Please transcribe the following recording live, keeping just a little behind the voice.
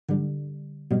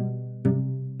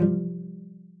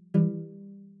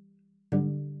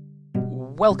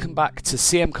welcome back to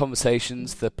CM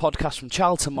Conversations, the podcast from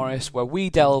Charlton Morris, where we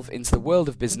delve into the world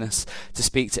of business to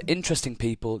speak to interesting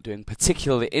people doing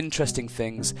particularly interesting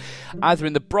things, either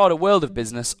in the broader world of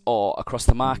business or across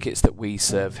the markets that we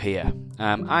serve here.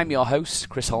 I'm your host,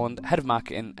 Chris Holland, Head of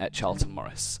Marketing at Charlton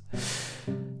Morris.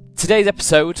 Today's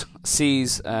episode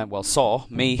saw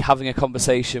me having a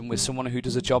conversation with someone who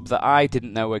does a job that I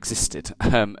didn't know existed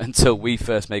until we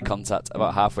first made contact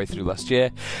about halfway through last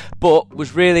year, but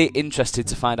was really interested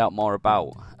to find out more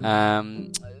about.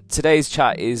 Today's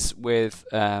chat is with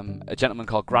a gentleman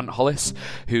called Grant Hollis,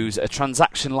 who's a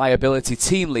transaction liability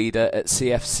team leader at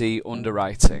CFC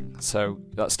Underwriting. So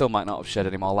that still might not have shed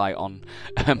any more light on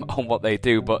what they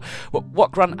do, but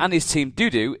what Grant and his team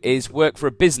do is work for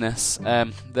a business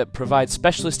that provides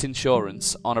specialist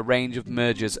insurance on a range of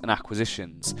mergers and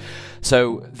acquisitions.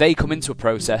 So they come into a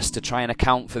process to try and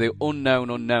account for the unknown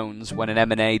unknowns when an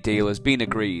M&A deal has been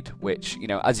agreed, which,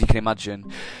 as you can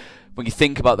imagine, when you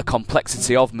think about the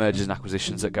complexity of mergers and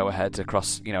acquisitions that go ahead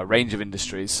across, a range of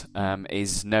industries,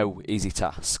 is no easy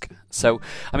task. So,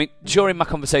 during my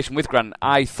conversation with Grant,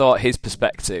 I thought his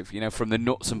perspective, from the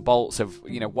nuts and bolts of,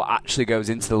 what actually goes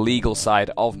into the legal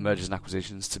side of mergers and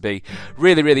acquisitions to be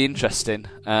really, really interesting,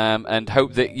 and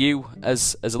hope that you,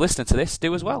 as a listener to this,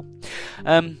 do as well.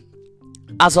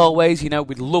 As always,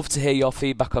 we'd love to hear your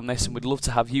feedback on this and we'd love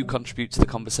to have you contribute to the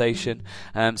conversation.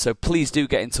 So please do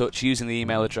get in touch using the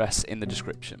email address in the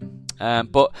description.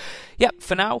 But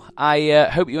for now, I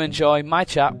hope you enjoy my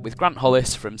chat with Grant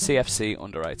Hollis from CFC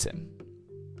Underwriting.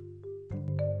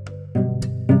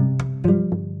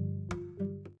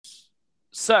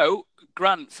 So,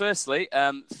 Grant, firstly,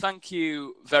 thank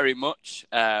you very much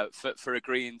for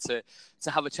agreeing to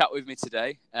have a chat with me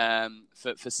today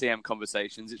for CM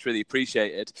Conversations. It's really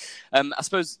appreciated. I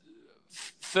suppose,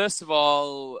 first of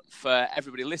all, for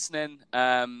everybody listening,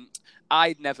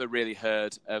 I'd never really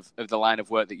heard of the line of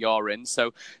work that you're in.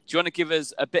 So do you want to give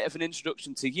us a bit of an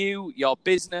introduction to you, your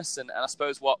business, and I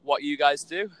suppose what you guys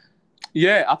do?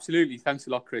 Yeah, absolutely. Thanks a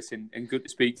lot, Chris, and good to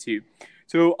speak to you.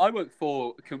 So I work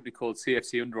for a company called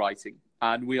CFC Underwriting,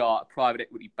 and we are a private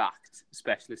equity-backed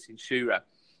specialist insurer.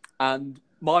 And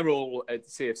my role at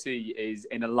CFC is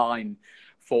in a line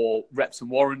for reps and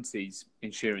warranties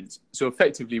insurance. So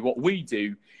effectively what we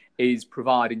do is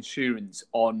provide insurance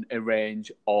on a range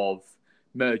of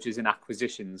mergers and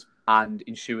acquisitions and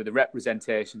ensure the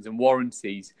representations and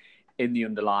warranties in the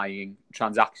underlying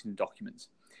transaction documents.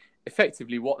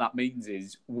 Effectively, what that means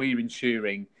is we're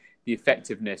ensuring the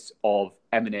effectiveness of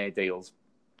M&A deals.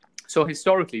 So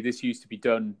historically, this used to be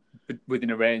done with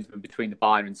an arrangement between the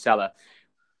buyer and seller.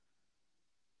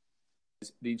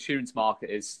 The insurance market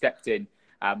has stepped in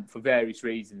for various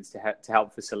reasons to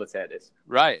help facilitate this.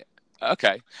 Right.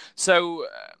 Okay. So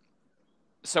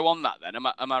on that then,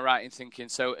 am I right in thinking?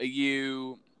 So in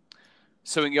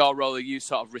your role, are you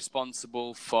sort of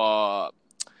responsible for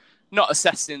not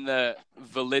assessing the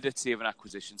validity of an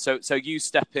acquisition? So you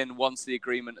step in once the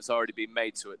agreement has already been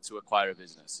made to acquire a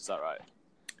business. Is that right?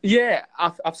 Yeah,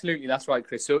 absolutely. That's right,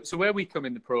 Chris. So where we come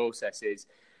in the process is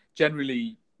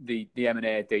generally the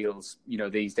M&A deals,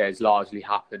 these days largely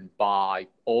happen by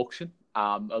auction,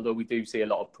 although we do see a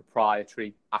lot of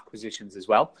proprietary acquisitions as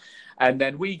well. And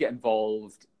then we get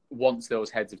involved once those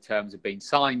heads of terms have been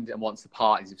signed and once the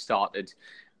parties have started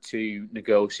to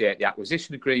negotiate the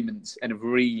acquisition agreements and have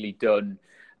really done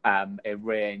a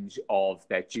range of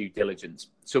their due diligence.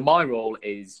 So my role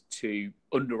is to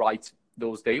underwrite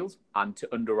those deals and to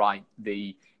underwrite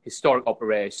the historic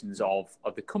operations of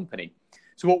the company.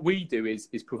 So what we do is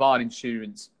provide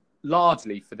insurance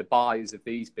largely for the buyers of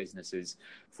these businesses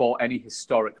for any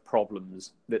historic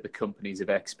problems that the companies have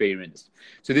experienced.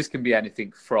 So this can be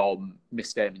anything from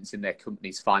misstatements in their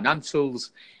company's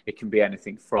financials, it can be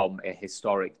anything from a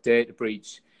historic data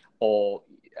breach or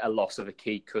a loss of a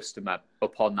key customer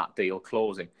upon that deal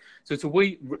closing. So it's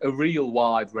a real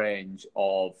wide range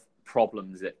of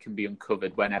problems that can be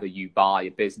uncovered whenever you buy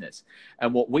a business.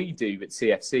 And what we do at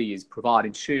CFC is provide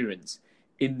insurance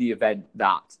in the event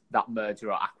that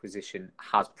merger or acquisition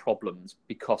has problems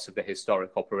because of the historic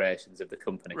operations of the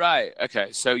company. Right.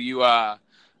 Okay. So you are,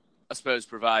 I suppose,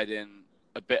 providing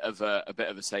a bit of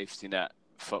a safety net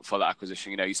for that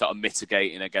acquisition. You're sort of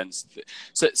mitigating against.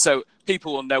 So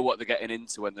people will know what they're getting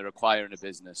into when they're acquiring a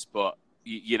business, but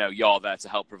you're there to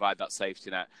help provide that safety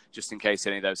net just in case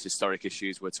any of those historic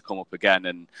issues were to come up again,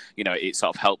 and it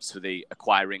sort of helps for the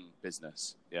acquiring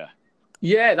business. Yeah.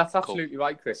 Yeah, that's absolutely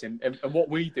right, Chris. And what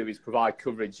we do is provide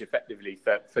coverage effectively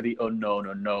for the unknown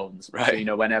unknowns. Right.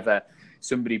 So, whenever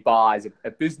somebody buys a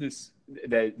business,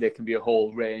 there can be a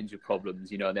whole range of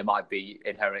problems. There might be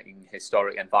inheriting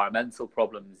historic environmental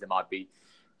problems. There might be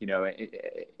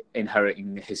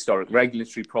inheriting historic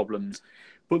regulatory problems.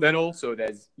 But then also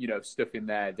there's, stuff in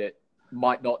there that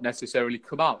might not necessarily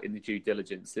come out in the due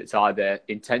diligence that's either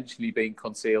intentionally being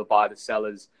concealed by the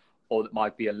sellers, or that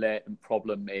might be a latent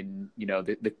problem in,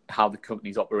 how the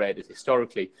company's operated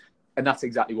historically. And that's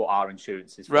exactly what our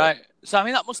insurance is for. Right. So, I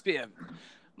mean, that must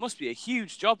be a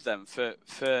huge job then for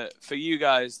you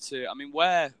guys to, I mean,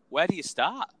 where do you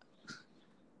start?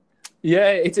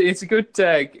 Yeah, it's a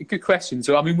good question.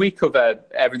 So, I mean, we cover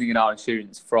everything in our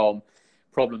insurance, from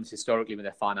problems historically with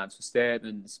their financial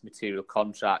statements, material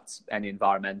contracts, any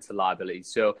environmental liabilities.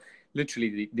 So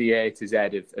literally the A to Z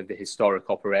of the historic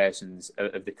operations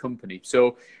of the company.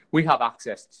 So we have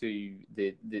access to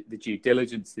the due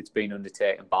diligence that's been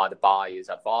undertaken by the buyer's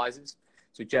advisors.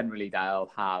 So generally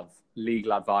they'll have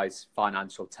legal advice,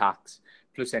 financial, tax,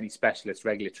 plus any specialist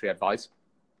regulatory advice.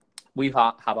 We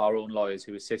have our own lawyers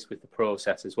who assist with the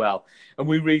process as well. And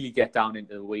we really get down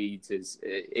into the weeds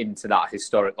into that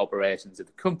historic operations of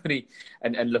the company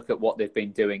and look at what they've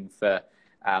been doing for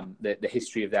the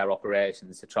history of their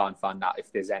operations to try and find out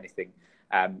if there's anything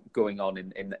going on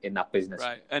in that business.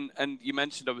 Right. And you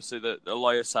mentioned obviously the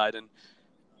lawyer side, and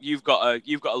you've got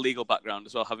a legal background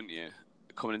as well, haven't you,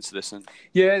 coming into this?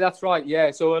 Yeah, that's right.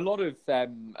 Yeah. So a lot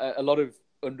of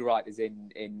underwriters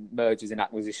in mergers and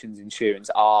acquisitions insurance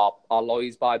are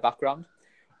lawyers by background.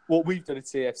 What we've done at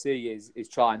CFC is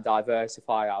try and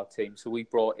diversify our team. So we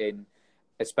brought in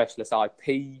a specialist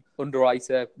IP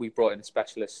underwriter. We brought in a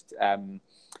specialist. We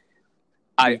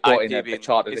brought in a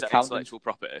chartered accountant. Intellectual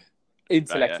property.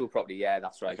 Intellectual property. Yeah,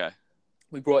 that's right. Okay.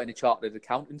 We brought in a chartered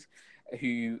accountant who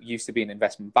used to be an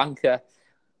investment banker,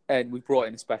 and we brought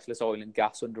in a specialist oil and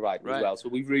gas underwriter as well. So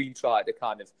we've really tried to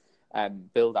kind of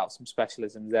build out some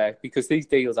specialism there, because these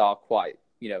deals are quite,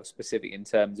 specific in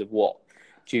terms of what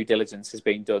due diligence has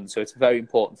been done. So it's very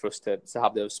important for us to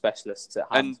have those specialists at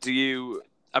hand. And do you,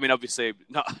 I mean, obviously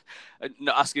not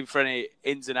asking for any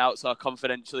ins and outs or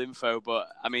confidential info, but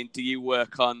I mean, do you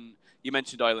work on, you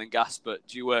mentioned oil and gas, but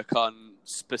do you work on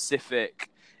specific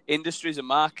industries and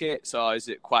markets, or is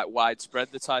it quite widespread,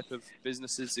 the type of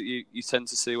businesses that you tend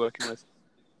to see working with?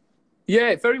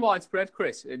 Yeah, very widespread,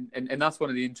 Chris, and that's one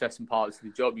of the interesting parts of the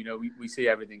job. We see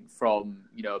everything from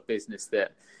a business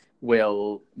that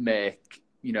will make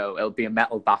it'll be a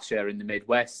metal basher in the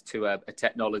Midwest to a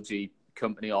technology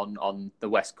company on the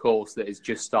West Coast that is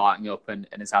just starting up and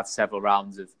has had several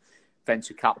rounds of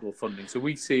venture capital funding. So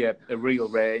we see a real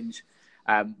range.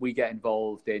 We get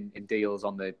involved in deals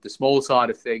on the small side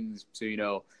of things.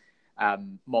 So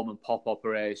mom and pop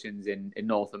operations in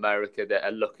North America that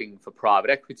are looking for private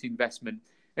equity investment.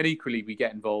 And equally, we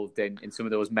get involved in some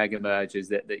of those mega mergers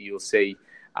that you'll see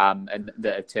and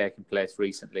that have taken place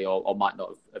recently or might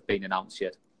not have been announced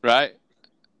yet. Right.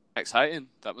 Exciting.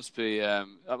 That must be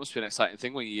an exciting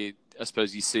thing when I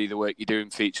suppose you see the work you're doing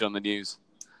featured on the news.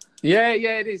 Yeah,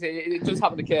 it is. It does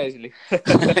happen occasionally.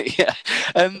 Yeah.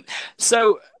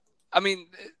 So, I mean,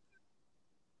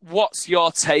 what's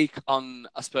your take on,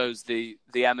 I suppose, the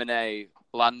M&A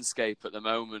landscape at the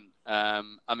moment? I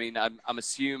mean, I'm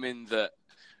assuming that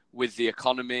with the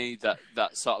economy,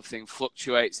 that sort of thing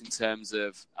fluctuates in terms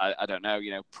of, I don't know,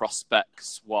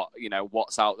 prospects,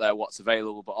 what's out there, what's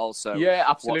available, but also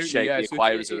absolutely. What shape the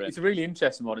acquirers are in. It's a really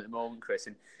interesting one at the moment, Chris,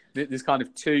 and there's kind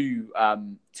of two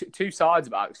sides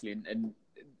of it, actually, and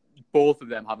both of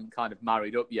them haven't kind of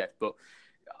married up yet. But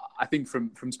I think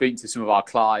from speaking to some of our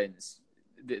clients,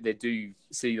 they do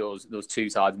see those two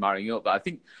sides marrying up. But I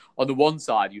think on the one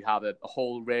side, you have a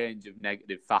whole range of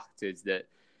negative factors that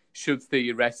should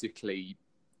theoretically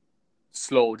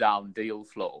slow down deal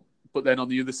flow. But then on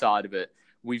the other side of it,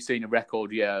 we've seen a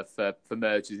record year for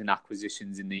mergers and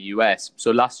acquisitions in the US.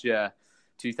 So last year,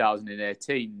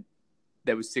 2018,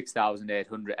 there was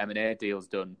 6,800 M&A deals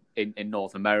done in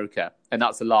North America. And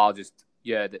that's the largest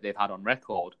year that they've had on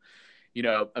record.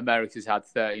 America's had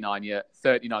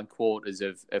 39 quarters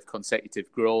of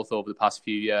consecutive growth over the past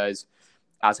few years,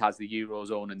 as has the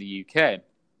Eurozone and the UK.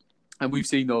 And we've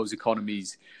seen those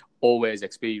economies always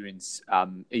experience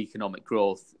economic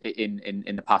growth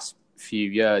in the past few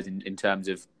years in terms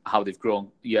of how they've grown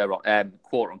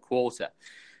quarter on quarter.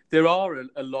 There are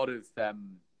a lot of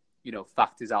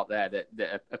factors out there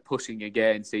that are pushing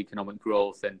against economic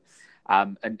growth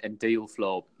and deal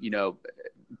flow.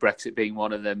 Brexit being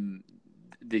one of them,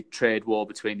 the trade war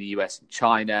between the US and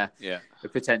China, the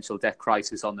potential debt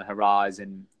crisis on the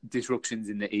horizon, disruptions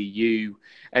in the EU,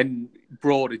 and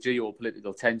broader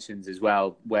geopolitical tensions as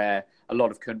well, where a lot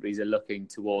of countries are looking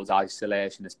towards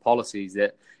isolationist policies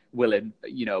that will,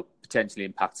 potentially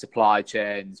impact supply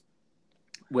chains,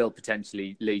 will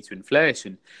potentially lead to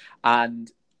inflation.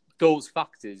 And those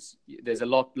factors, there's a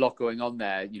lot going on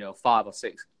there. 5 or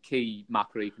 6 key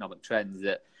macroeconomic trends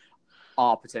that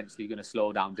are potentially going to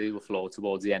slow down deal flow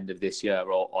towards the end of this year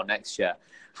or next year.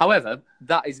 However,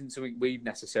 that isn't something we've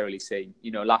necessarily seen.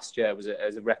 Last year was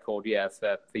a record year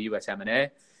for US M&A.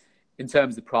 In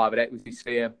terms of the private equity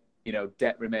sphere,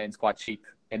 debt remains quite cheap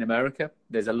in America.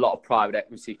 There's a lot of private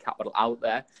equity capital out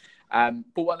there.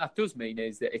 But what that does mean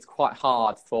is that it's quite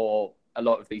hard for a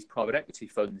lot of these private equity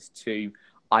funds to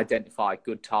identify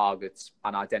good targets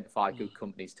and identify good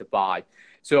companies to buy.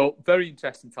 So very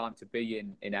interesting time to be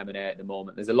in M&A at the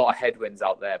moment. There's a lot of headwinds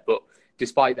out there, but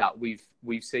despite that, we've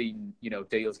seen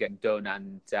deals getting done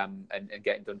and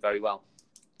getting done very well.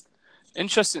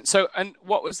 Interesting. So, and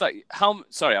what was that?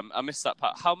 I missed that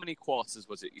part. How many quarters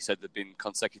was it you said there'd been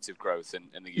consecutive growth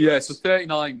in the US? Yeah, so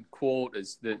 39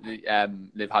 quarters that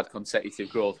they've had consecutive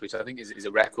growth, which I think is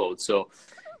a record. So,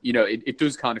 it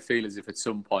does kind of feel as if at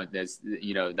some point there's,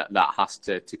 that has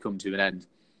to come to an end.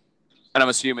 And I'm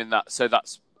assuming that's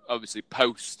obviously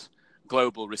post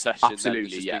global recession.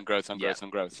 Absolutely, then been growth on growth on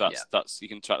growth. That's you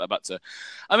can track that back to.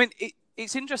 I mean,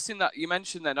 it's interesting that you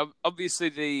mentioned then.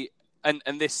 Obviously and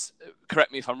this,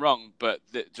 correct me if I'm wrong, but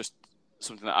just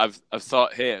something that I've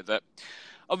thought here, that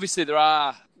obviously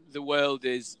the world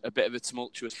is a bit of a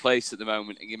tumultuous place at the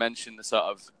moment, and you mentioned the sort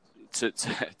of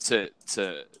to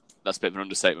that's a bit of an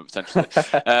understatement potentially,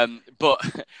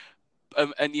 but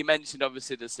and you mentioned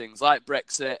obviously there's things like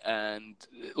Brexit and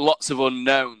lots of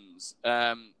unknowns,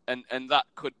 and that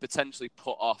could potentially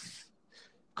put off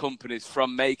companies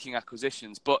from making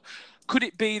acquisitions. But could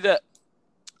it be that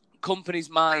companies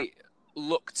might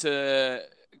look to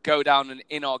go down an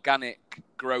inorganic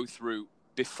growth route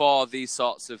before these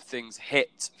sorts of things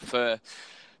hit for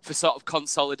sort of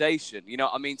consolidation? You know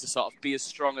what I mean? To sort of be as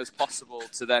strong as possible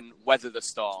to then weather the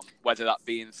storm, whether that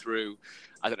being through,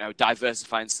 I don't know,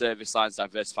 diversifying service lines,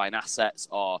 diversifying assets,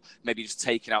 or maybe just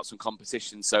taking out some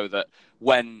competition so that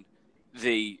when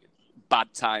the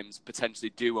bad times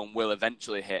potentially do and will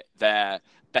eventually hit, they're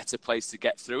better placed to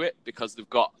get through it because they've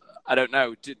got, I don't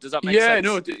know. Does that make sense?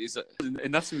 Yeah, no,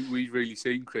 and that's something we've really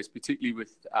seen, Chris, particularly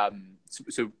with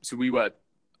so we work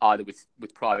either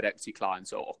with private equity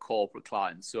clients or corporate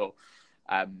clients, so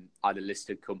either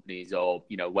listed companies or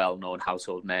well-known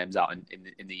household names out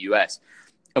in the US.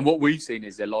 And what we've seen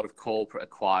is a lot of corporate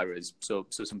acquirers, so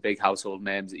some big household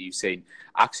names that you've seen,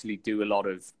 actually do a lot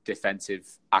of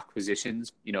defensive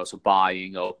acquisitions, so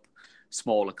buying up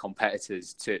smaller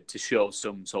competitors to show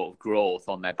some sort of growth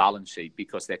on their balance sheet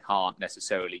because they can't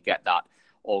necessarily get that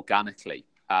organically.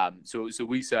 So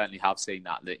we certainly have seen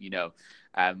that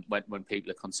when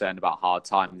people are concerned about hard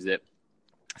times, that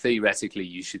theoretically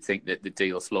you should think that the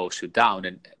deal flow should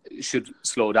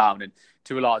slow down, and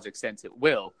to a large extent it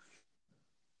will.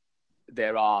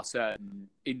 There are certain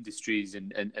industries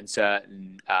and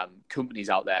certain companies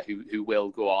out there who will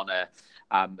go on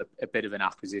a bit of an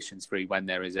acquisition spree when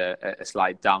there is a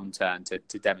slight downturn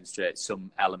to demonstrate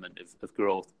some element of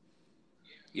growth.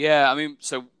 Yeah, I mean,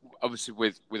 so obviously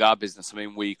with our business, I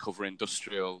mean, we cover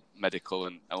industrial, medical,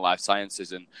 and life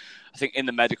sciences, and I think in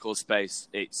the medical space,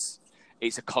 it's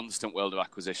a constant world of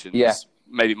acquisitions. Yeah.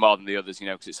 Maybe more than the others,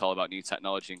 because it's all about new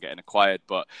technology and getting acquired.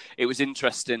 But it was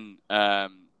interesting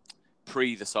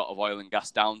pre the sort of oil and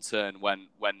gas downturn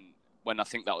when I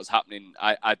think that was happening.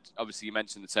 I obviously you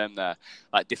mentioned the term there,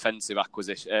 like defensive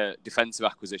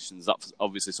acquisitions. That's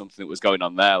obviously something that was going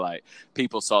on there. Like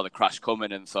people saw the crash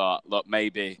coming and thought, look,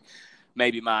 maybe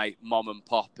my mom and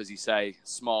pop, as you say,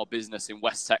 small business in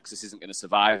West Texas isn't going to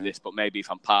survive this, but maybe if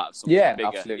I'm part of something bigger,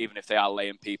 absolutely. Even if they are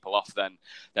laying people off, then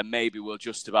maybe we'll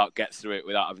just about get through it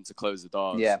without having to close the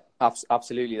doors. Yeah,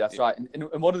 absolutely, that's right. And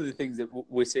one of the things that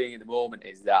we're seeing at the moment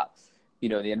is that,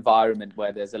 the environment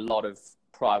where there's a lot of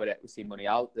private equity money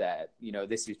out there,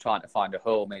 this is trying to find a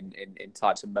home in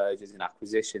types of mergers and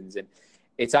acquisitions. And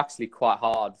it's actually quite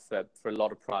hard for a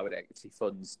lot of private equity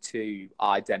funds to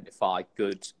identify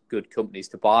good companies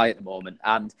to buy at the moment.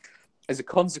 And as a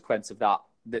consequence of that,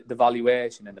 the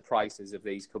valuation and the prices of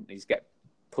these companies get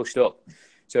pushed up.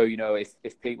 So,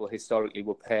 if people historically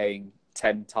were paying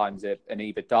 10 times an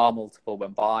EBITDA multiple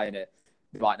when buying it,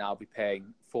 they might now be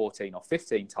paying 14 or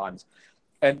 15 times.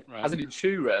 And as an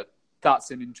insurer,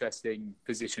 that's an interesting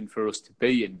position for us to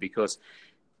be in, because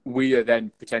we are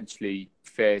then potentially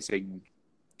facing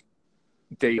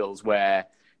deals where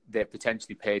they're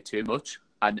potentially paid too much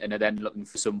and are then looking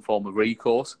for some form of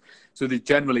recourse. So the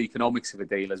general economics of a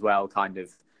deal as well kind of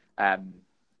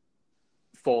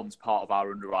forms part of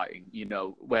our underwriting,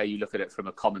 where you look at it from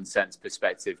a common sense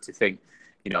perspective to think,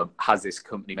 has this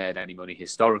company made any money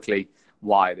historically?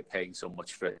 Why are they paying so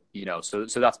much for it?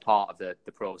 So that's part of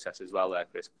the process as well there,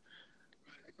 Chris.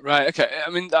 Right. Okay. I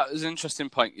mean, that was an interesting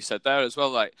point you said there as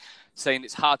well. Like saying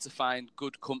it's hard to find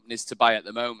good companies to buy at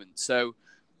the moment. So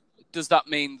does that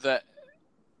mean that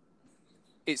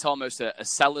it's almost a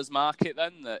seller's market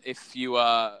then? That if you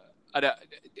are, I don't,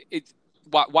 it,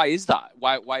 why is that?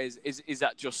 Why is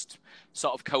that just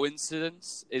sort of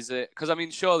coincidence? Is it because I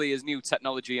mean, surely as new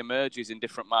technology emerges in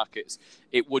different markets,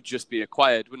 it would just be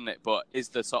acquired, wouldn't it? But is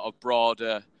the sort of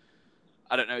broader,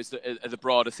 I don't know, are the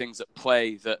broader things at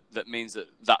play that means that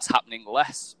that's happening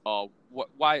less, or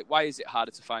why is it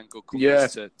harder to find good Yeah,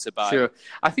 companies to buy? sure.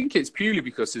 I think it's purely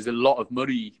because there's a lot of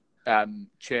money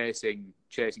chasing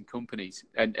companies,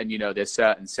 and there's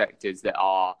certain sectors that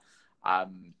are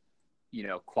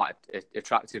quite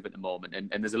attractive at the moment,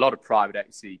 and there's a lot of private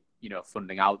equity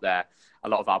funding out there. A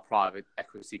lot of our private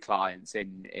equity clients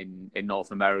in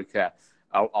North America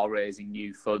are raising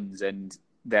new funds, and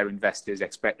their investors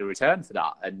expect a return for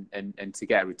that, and to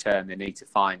get a return they need to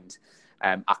find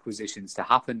acquisitions to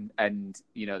happen, and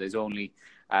there's only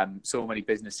so many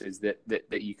businesses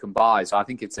that you can buy. So I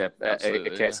think it's a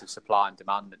case of supply and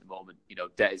demand at the moment.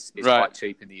 Debt is right. Quite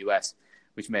cheap in the US,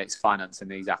 which makes financing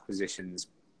these acquisitions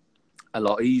a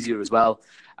lot easier as well.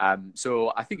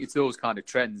 So I think it's those kind of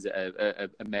trends that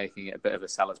are making it a bit of a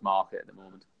seller's market at the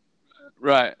moment.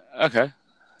 Right. Okay.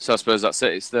 So I suppose that's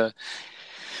it.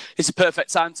 It's a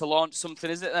perfect time to launch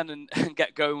something, is it then, and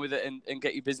get going with it and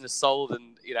get your business sold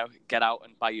and, get out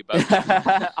and buy your boat.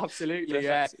 Absolutely,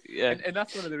 yeah. And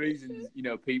that's one of the reasons,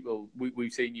 people,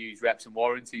 we've seen use reps and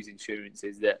warranties insurance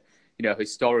is that,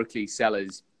 historically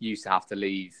sellers used to have to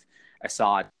leave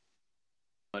aside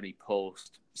money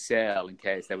post sale in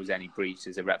case there was any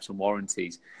breaches of reps and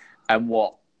warranties. And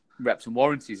what reps and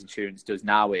warranties insurance does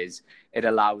now is it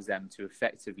allows them to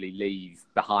effectively leave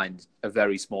behind a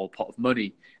very small pot of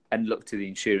money and look to the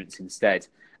insurance instead.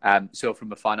 So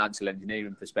from a financial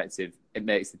engineering perspective, it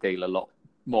makes the deal a lot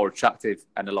more attractive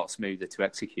and a lot smoother to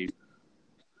execute.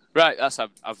 Right, I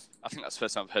think that's the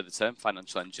first time I've heard the term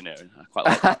financial engineering. I quite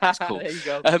like that. That's cool. There you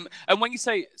go. And when you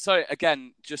say, sorry,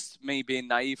 again, just me being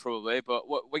naive probably, but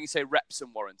when you say reps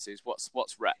and warranties, what's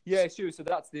reps? Yeah, sure. So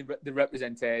that's the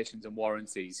representations and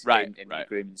warranties in the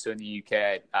agreement. So in the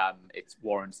UK, it's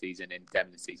warranties and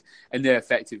indemnities, and they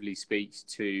effectively speak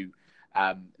to.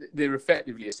 They're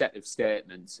effectively a set of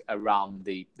statements around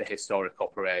the historic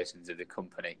operations of the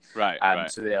company. Right.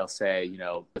 So they'll say,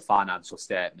 the financial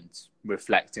statements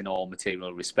reflect in all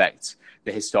material respects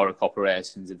the historic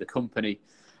operations of the company.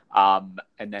 And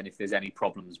then if there's any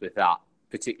problems with that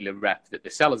particular rep that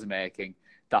the sellers are making,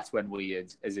 that's when we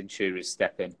as insurers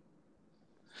step in.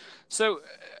 So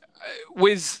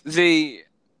with the...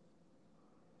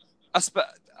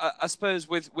 I suppose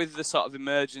with the sort of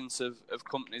emergence of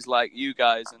companies like you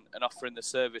guys and offering the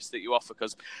service that you offer,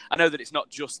 because I know that it's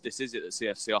not just this, is it, that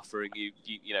CFC offering you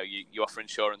offer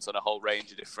insurance on a whole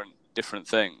range of different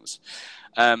things,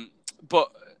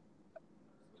 but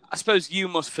I suppose you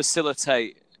must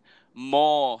facilitate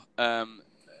more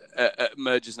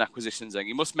mergers and acquisitions, and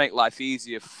you must make life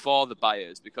easier for the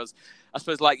buyers, because I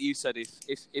suppose, like you said,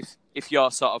 if you're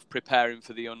sort of preparing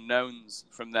for the unknowns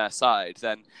from their side,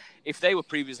 then if they were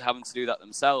previously having to do that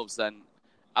themselves, then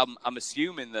I'm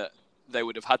assuming that they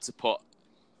would have had to put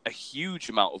a huge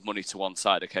amount of money to one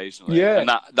side occasionally. Yeah. And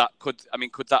that could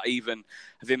that even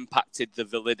have impacted the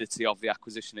validity of the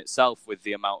acquisition itself with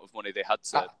the amount of money they had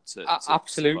to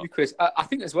absolutely, Chris. I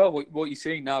think as well what you're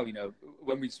seeing now,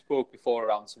 when we spoke before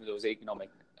around some of those economic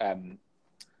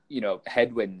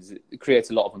headwinds, it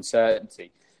creates a lot of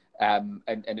uncertainty. And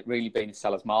it really being a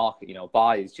seller's market,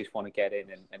 buyers just want to get in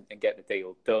and get the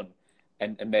deal done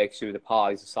and make sure the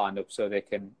parties are signed up so they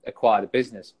can acquire the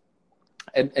business.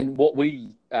 And what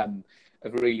we have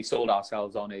really sold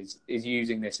ourselves on is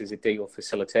using this as a deal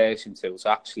facilitation tool.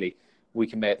 So actually, we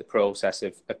can make the process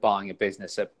of buying a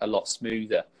business a lot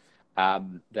smoother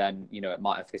than it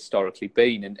might have historically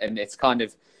been. And it's kind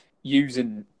of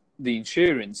using the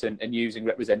insurance and using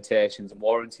representations and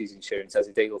warranties insurance as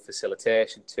a deal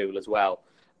facilitation tool as well,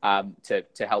 to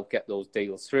help get those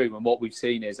deals through. And what we've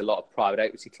seen is a lot of private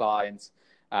equity clients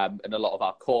and a lot of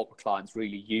our corporate clients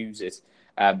really use it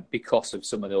because of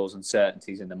some of those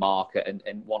uncertainties in the market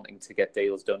and wanting to get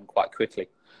deals done quite quickly.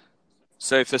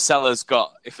 So if a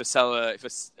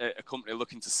company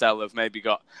looking to sell have maybe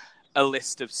got a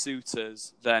list of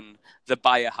suitors, then the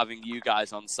buyer having you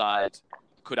guys on side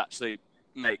could actually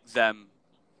make them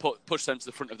push them to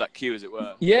the front of that queue, as it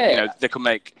were. Yeah, they could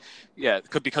make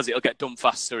because it'll get done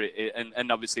faster.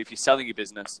 And obviously, if you're selling your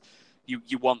business,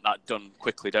 you want that done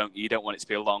quickly, don't you? You don't want it to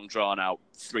be a long, drawn out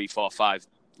 3, 4, 5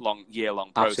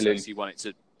 year-long process. Absolutely. You want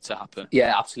it to happen.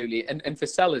 Yeah, absolutely. And for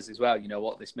sellers as well,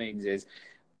 what this means is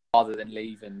rather than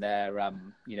leaving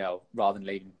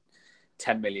 $10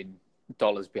 million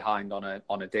behind on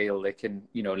a deal, they can,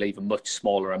 leave a much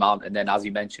smaller amount. And then, as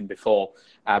you mentioned before,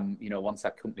 once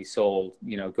that company's sold,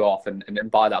 go off and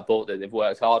buy that boat that they've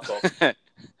worked hard for.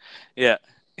 Yeah.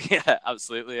 Yeah,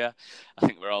 absolutely. Yeah. I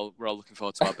think we're all looking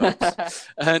forward to our boats.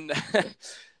 And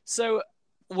so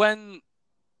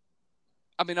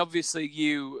obviously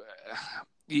you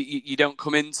don't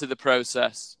come into the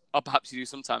process, or perhaps you do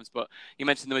sometimes, but you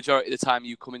mentioned the majority of the time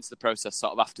you come into the process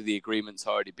sort of after the agreement's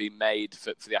already been made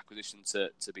for the acquisition to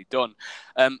be done.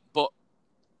 But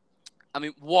I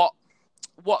mean, what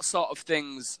sort of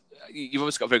things, you've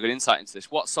always got very good insight into this,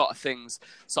 what sort of things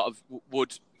sort of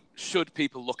should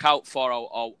people look out for,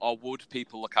 or would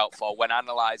people look out for when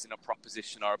analysing a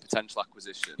proposition or a potential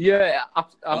acquisition? Yeah,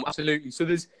 absolutely. So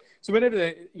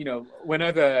whenever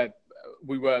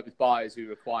we work with buyers who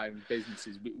are acquiring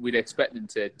businesses, we'd expect them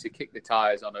to kick the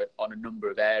tires on a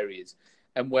number of areas.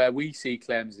 And where we see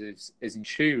claims as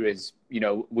insurers,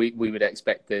 we would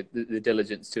expect the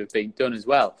diligence to have been done as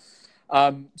well.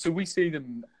 So we see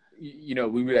them,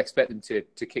 we would expect them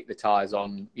to kick the tires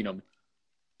on,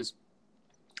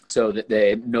 so that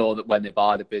they know that when they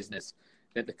buy the business,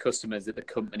 that the customers that the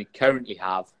company currently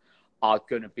have are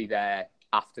going to be there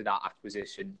after that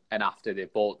acquisition and after they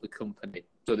bought the company,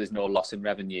 so there's no loss in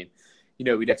revenue.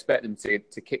 We'd expect them to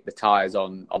kick the tires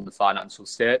on the financial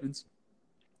statements,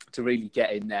 to really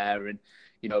get in there and,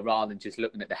 rather than just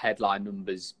looking at the headline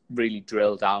numbers, really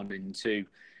drill down into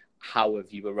how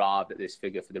have you arrived at this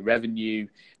figure for the revenue,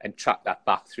 and track that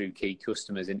back through key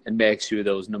customers and make sure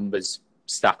those numbers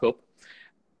stack up.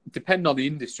 Depending on the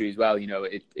industry as well,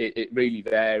 it really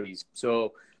varies.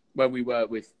 So when we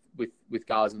work with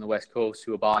guys on the West Coast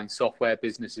who are buying software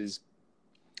businesses,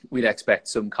 we'd expect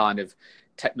some kind of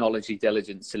technology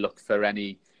diligence to look for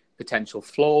any potential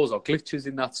flaws or glitches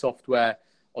in that software,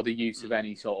 or the use of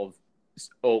any sort of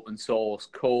open source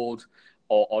code,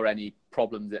 or any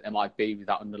problems that there might be with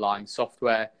that underlying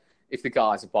software. If the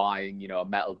guys are buying, a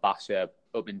metal basher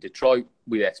up in Detroit,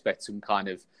 we'd expect some kind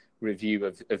of review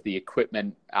of the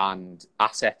equipment and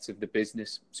assets of the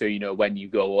business. So, when you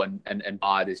go and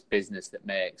buy this business that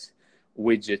makes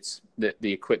widgets, that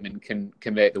the equipment can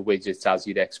make the widgets as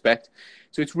you'd expect.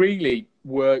 So it's really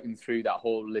working through that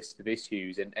whole list of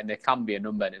issues, and there can be a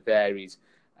number, and it varies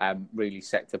really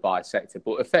sector by sector.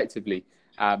 But effectively,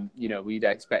 we'd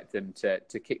expect them to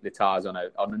kick the tires on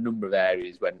a number of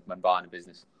areas when buying a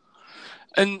business.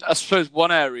 And I suppose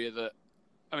one area that,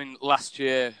 last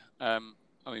year, I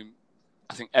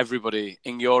think everybody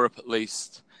in Europe, at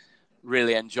least,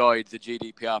 really enjoyed the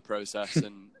GDPR process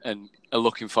and are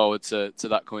looking forward to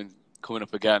that coming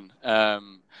up again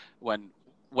when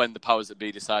the powers that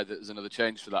be decide that there's another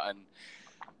change for that.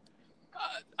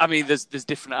 And there's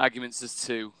different arguments as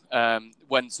to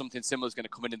when something similar is going to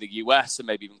come in the US and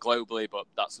maybe even globally, but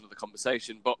that's another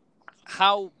conversation. But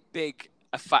how big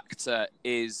a factor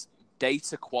is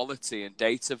data quality and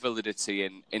data validity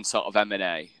in sort of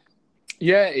M&A?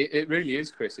 Yeah, it really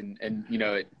is, Chris, and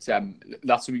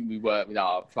that's something we work with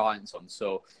our clients on.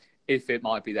 So if it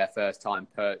might be their first time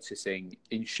purchasing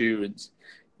insurance,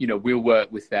 we'll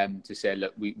work with them to say,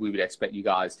 look, we would expect you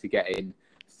guys to get in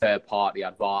third-party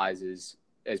advisors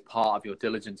as part of your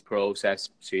diligence process.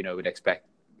 So, we'd expect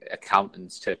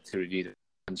accountants to review the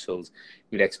financials.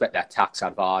 We'd expect their tax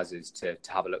advisors to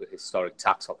have a look at historic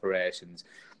tax operations.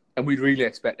 And we'd really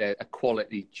expect a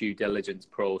quality due diligence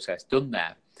process done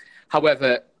there.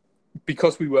 However,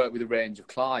 because we work with a range of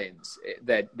clients,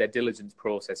 their diligence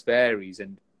process varies.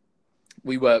 And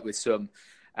we work with some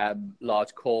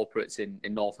large corporates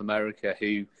in North America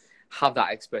who have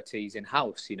that expertise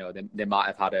in-house. They might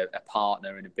have had a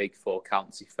partner in a big four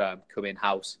accountancy firm come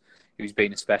in-house who's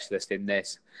been a specialist in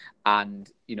this, and,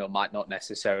 might not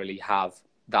necessarily have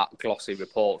that glossy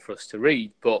report for us to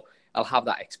read, but I'll have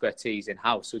that expertise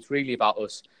in-house. So it's really about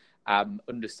us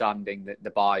understanding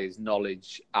the buyer's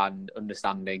knowledge and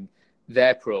understanding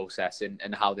their process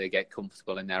and how they get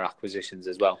comfortable in their acquisitions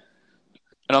as well.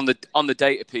 And on the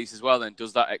data piece as well, then,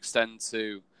 does that extend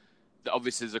to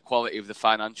obviously the quality of the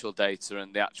financial data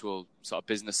and the actual sort of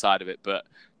business side of it, but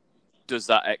does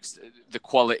that the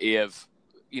quality of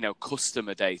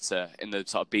customer data in the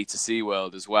sort of B2C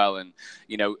world as well? And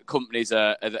companies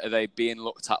are they being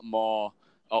looked at more,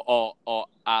 or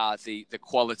are the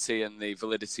quality and the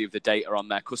validity of the data on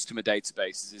their customer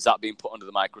databases, is that being put under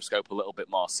the microscope a little bit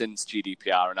more since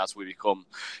GDPR and as we become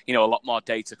a lot more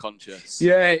data conscious?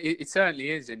 Yeah, it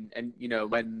certainly is. And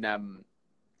when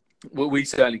we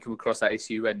certainly come across that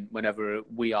issue whenever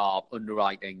we are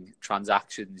underwriting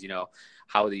transactions,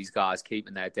 how are these guys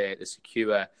keeping their data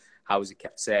secure? how is it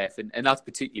kept safe, and that's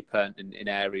particularly pertinent in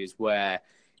areas where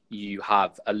you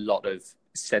have a lot of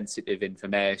sensitive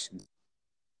information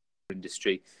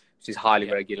industry, which is highly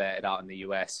regulated out in the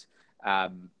US,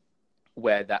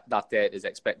 where that data is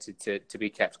expected to be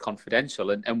kept confidential.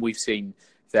 And we've seen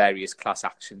various class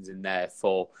actions in there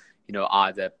for,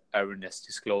 either erroneous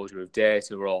disclosure of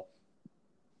data or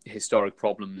historic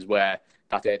problems where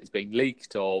that data is being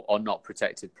leaked or not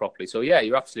protected properly. So yeah,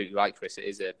 you're absolutely right, Chris. It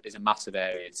is a massive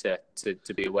area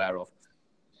to be aware of.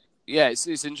 Yeah, it's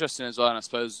interesting as well, and I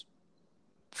suppose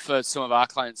for some of our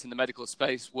clients in the medical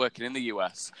space working in the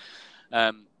US,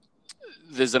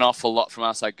 there's an awful lot from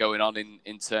our side going on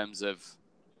in terms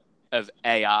of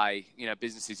AI,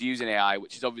 businesses using AI,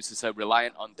 which is obviously so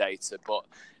reliant on data, but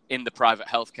in the private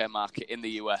healthcare market in the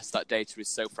US, that data is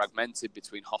so fragmented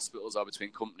between hospitals or between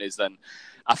companies, then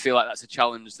I feel like that's a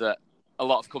challenge that a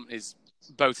lot of companies,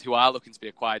 both who are looking to be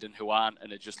acquired and who aren't,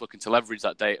 and are just looking to leverage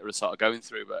that data, are sort of going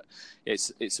through. But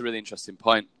it's a really interesting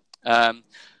point.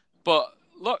 But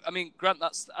look, I mean, Grant,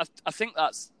 I think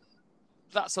that's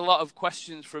a lot of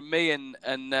questions from me, and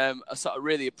I sort of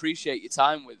really appreciate your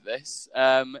time with this.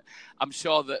 I'm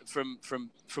sure that from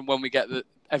when we get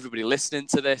everybody listening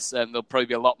to this, there'll probably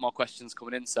be a lot more questions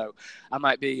coming in. So I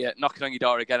might be knocking on your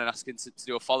door again and asking to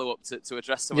do a follow up to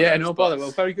address some of those. Yeah, no bother.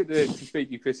 Well, very good to speak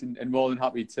to you, Chris, and more than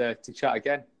happy to chat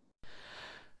again.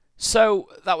 So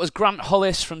that was Grant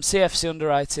Hollis from CFC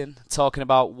Underwriting talking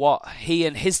about what he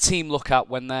and his team look at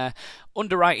when they're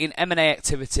underwriting M&A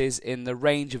activities in the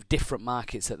range of different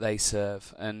markets that they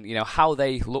serve, and how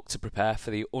they look to prepare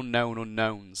for the unknown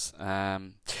unknowns.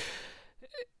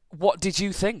 What did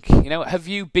you think? Have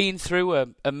you been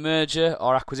through a merger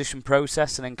or acquisition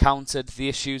process and encountered the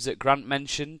issues that Grant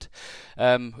mentioned?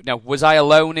 Was I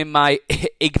alone in my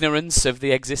ignorance of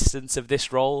the existence of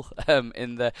this role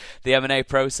in the M&A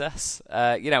process?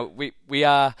 We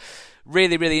are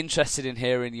really, really interested in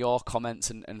hearing your comments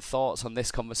and thoughts on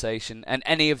this conversation and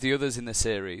any of the others in the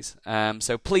series.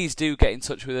 So please do get in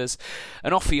touch with us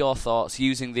and offer your thoughts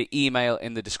using the email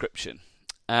in the description.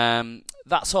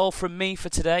 That's all from me for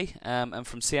today, and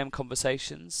from CM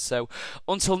Conversations. So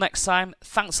until next time,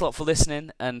 thanks a lot for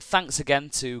listening, and thanks again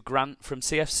to Grant from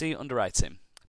CFC Underwriting.